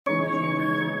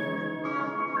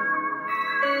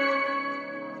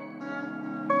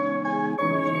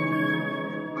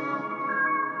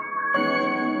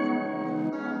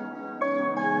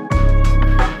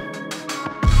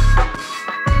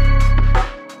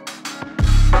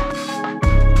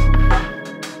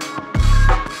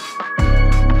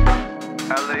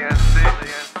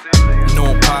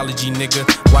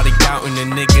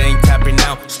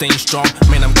strong,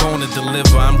 man, I'm gonna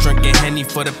deliver. I'm drinking Henny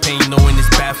for the pain, knowing it's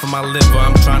bad for my liver.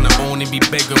 I'm trying to own and be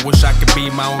bigger, wish I could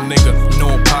be my own nigga.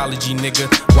 No apology,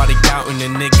 nigga, why they doubting the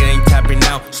nigga ain't tapping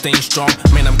out, staying strong,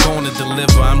 man, I'm gonna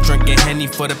deliver. I'm drinking Henny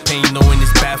for the pain, knowing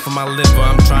it's bad for my liver.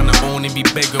 I'm trying to own and be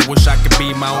bigger, wish I could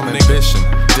be my own nigga. Ambition,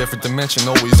 different dimension,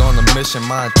 always on a mission.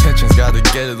 My intentions, gotta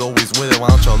get it, always with it,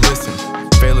 why don't y'all listen?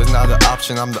 Failure's not an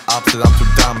option, I'm the opposite, I'm too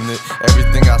dominant.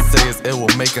 Everything I say is it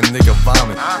will make a nigga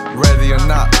vomit. Ready or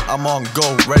not, I'm on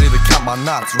go, ready to count my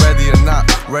knots. Ready or not,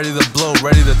 ready to blow,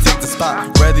 ready to take the spot.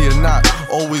 Ready or not,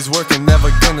 always working, never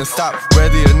gonna stop.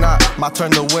 Ready or not, my turn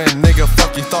to win, nigga,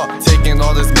 fuck you thought. Taking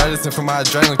all this medicine for my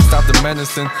adrenaline, stop the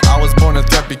medicine. I was born a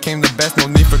threat, became the best, no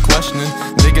need for questioning.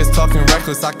 Niggas talking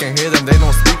reckless, I can hear them, they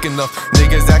don't speak enough.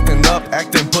 Niggas acting up,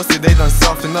 acting pussy, they done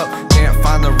soften up. Can't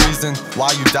find a reason why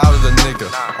you doubted a nigga.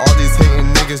 All these hating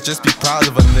niggas, just be proud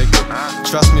of a nigga.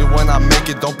 Trust me when I make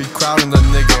it, don't be crowding the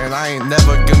nigga. And I ain't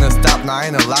never gonna stop, nah, I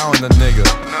ain't allowing the nigga.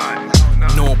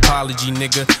 No apology,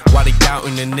 nigga, why they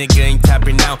doubting the nigga ain't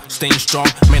tapping out, staying strong,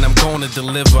 man, I'm gonna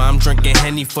deliver. I'm drinking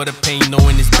Henny for the pain,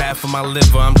 knowing it's bad for my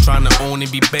liver. I'm trying to own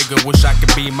and be bigger, wish I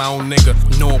could be my own nigga.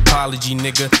 No apology,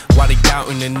 nigga, why they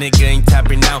doubting the nigga ain't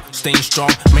tapping out, staying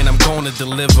strong, man, I'm gonna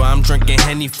deliver. I'm drinking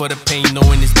Henny for the pain,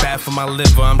 knowing it's bad for my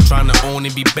liver. I'm trying to own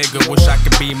and be bigger, wish I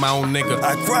could be my own nigga.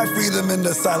 I cry freedom in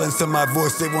the silence of my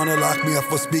voice. They wanna lock me up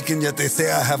for speaking, yet they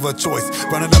say I have a choice.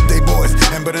 Running up they boys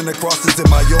and burning the crosses in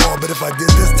my yard. But if I did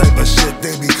this type of shit,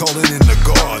 they be calling in the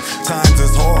guard. Times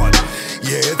is hard,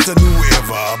 yeah, it's a new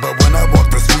era. But when I walk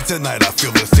the streets at night, I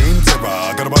feel the same terror.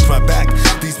 I gotta watch my back,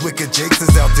 these wicked jakes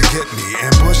is out to get me.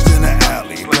 Ambushed in the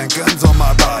alley, blank guns on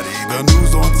my body. The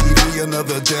news on TV,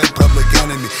 another dead public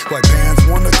enemy. White pants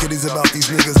warn the kiddies about these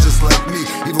niggas just like me.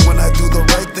 Even when I do the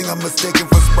right thing, I'm mistaken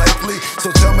for Spike Lee.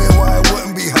 So tell me why I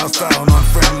wouldn't be hostile and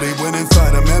unfriendly when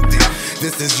inside I'm empty.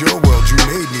 This is your world, you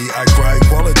made me. I cry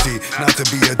equality, not to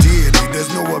be a deity. There's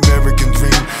no American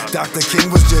dream. Dr. King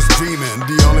was just dreaming.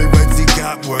 The only rights he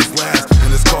got was last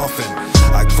in his coffin.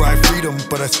 I cry freedom,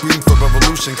 but I scream for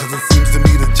revolution. Cause it seems to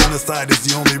me that genocide is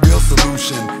the only real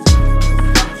solution.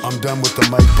 I'm done with the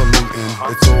mic polluting.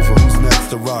 It's over, who's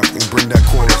next to rock and bring that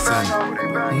chorus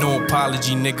in? No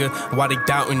apology, nigga, why they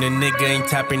doubting the nigga ain't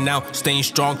tapping out, staying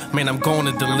strong, man, I'm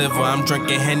gonna deliver. I'm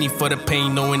drinking Henny for the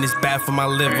pain, knowing it's bad for my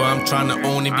liver. I'm trying to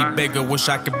own and be bigger, wish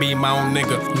I could be my own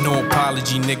nigga. No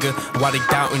apology, nigga, why they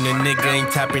doubting the nigga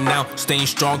ain't tapping out, staying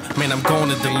strong, man, I'm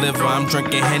gonna deliver. I'm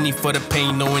drinking Henny for the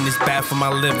pain, knowing it's bad for my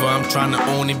liver. I'm trying to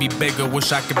own and be bigger,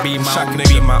 wish I could be my own nigga.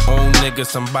 Be my own nigga,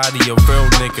 somebody a real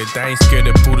nigga that ain't scared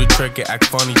to pull the trigger, act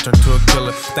funny, turn to a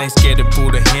killer. They ain't scared to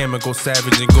pull the hammer, go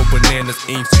savage and go bananas.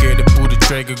 Ain't scared to pull the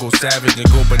trigger, go savage and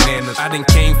go bananas. I done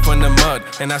came from the mud,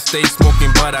 and I stay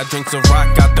smoking bud. I drink some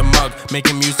rock out the mug,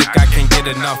 making music I can't get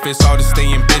enough. It's hard to stay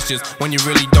ambitious when you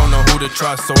really don't know who to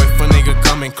trust. So if a nigga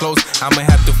coming close, I'ma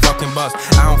have to fucking bust.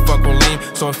 I don't fuck with lame,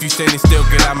 so if you standing still,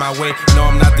 get out my way. No,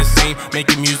 I'm not the same,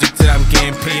 making music till I'm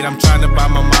getting paid. I'm trying to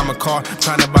buy my mama car,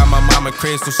 trying to buy my mama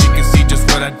crib, so she can see just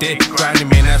what I did. Grinding,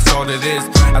 man, that's all it is.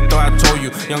 I thought I told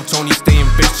you, young Tony stay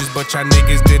ambitious, but y'all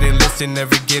niggas didn't listen.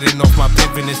 Never getting off my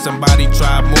pivot. If somebody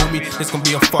try to move me, it's gonna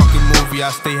be a fucking movie.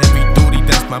 I stay heavy duty,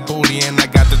 that's my booty, and I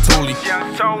got the toolie.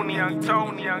 Young Tony, young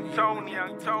Tony, young Tony,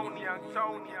 young Tony, young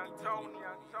Tony, young Tony.